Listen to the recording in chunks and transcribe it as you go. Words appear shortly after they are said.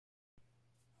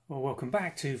Well, welcome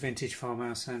back to Vintage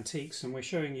Farmhouse Antiques, and we're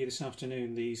showing you this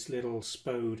afternoon these little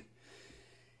Spode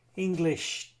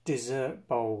English dessert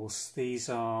bowls. These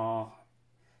are,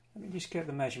 let me just get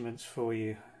the measurements for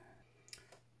you.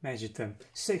 Measured them,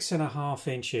 6.5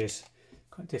 inches.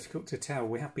 Quite difficult to tell.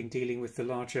 We have been dealing with the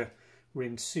larger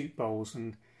rimmed soup bowls,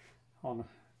 and on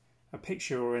a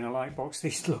picture or in a light box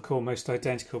these look almost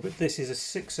identical, but this is a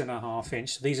 6.5 inch.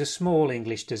 So these are small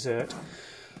English dessert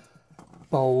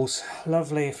bowls.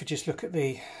 Lovely. If you just look at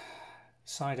the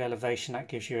side elevation, that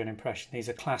gives you an impression. These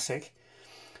are classic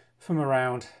from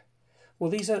around,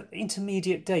 well, these are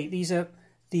intermediate date. These are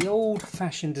the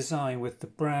old-fashioned design with the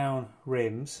brown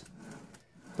rims,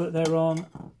 but they're on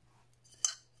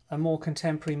a more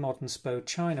contemporary modern Spode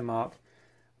China mark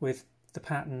with the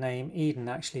pattern name Eden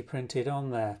actually printed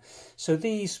on there. So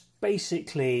these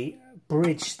basically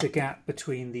bridge the gap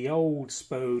between the old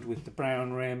Spode with the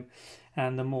brown rim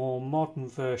and the more modern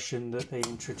version that they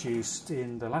introduced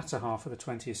in the latter half of the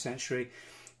 20th century,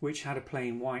 which had a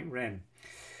plain white rim.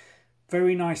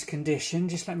 Very nice condition.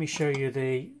 Just let me show you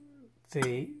the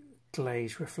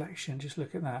glaze reflection. Just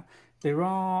look at that. There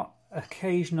are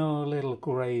occasional little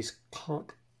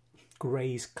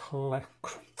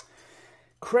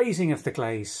crazing of the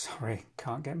glaze. Sorry,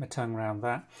 can't get my tongue around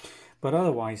that. But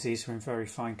otherwise these are in very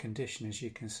fine condition, as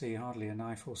you can see. Hardly a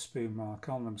knife or spoon mark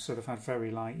on them, sort of had very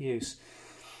light use.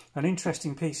 An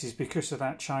interesting piece is because of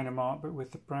that China mark, but with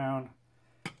the brown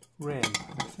rim.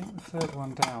 I think the third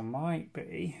one down might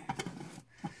be,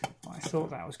 I thought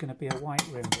that was going to be a white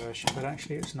rim version, but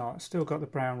actually it's not. It's still got the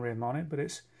brown rim on it, but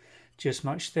it's just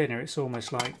much thinner. It's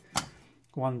almost like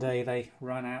one day they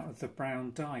ran out of the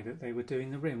brown dye that they were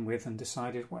doing the rim with and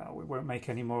decided, well, we won't make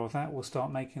any more of that, we'll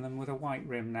start making them with a white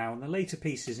rim now. And the later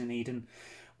pieces in Eden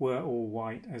were all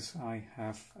white, as I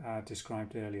have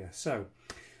described earlier. So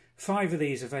 5 of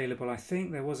these available. I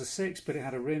think there was a 6th, but it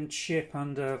had a rim chip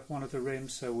under one of the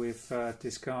rims, so we've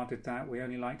discarded that. We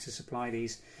only like to supply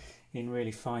these in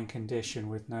really fine condition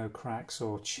with no cracks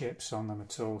or chips on them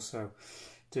at all. So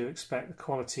do expect the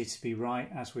quality to be right,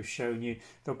 as we've shown you.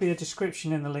 There'll be a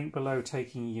description in the link below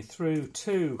taking you through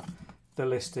to the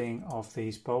listing of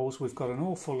these bowls. We've got an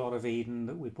awful lot of Eden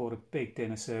that we bought a big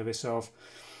dinner service of,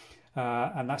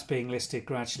 and that's being listed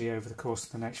gradually over the course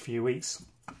of the next few weeks.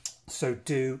 So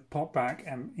do pop back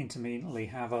and intermittently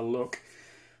have a look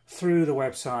through the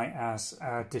website as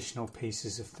additional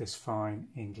pieces of this fine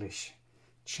English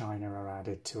china are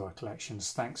added to our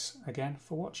collections. Thanks again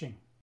for watching.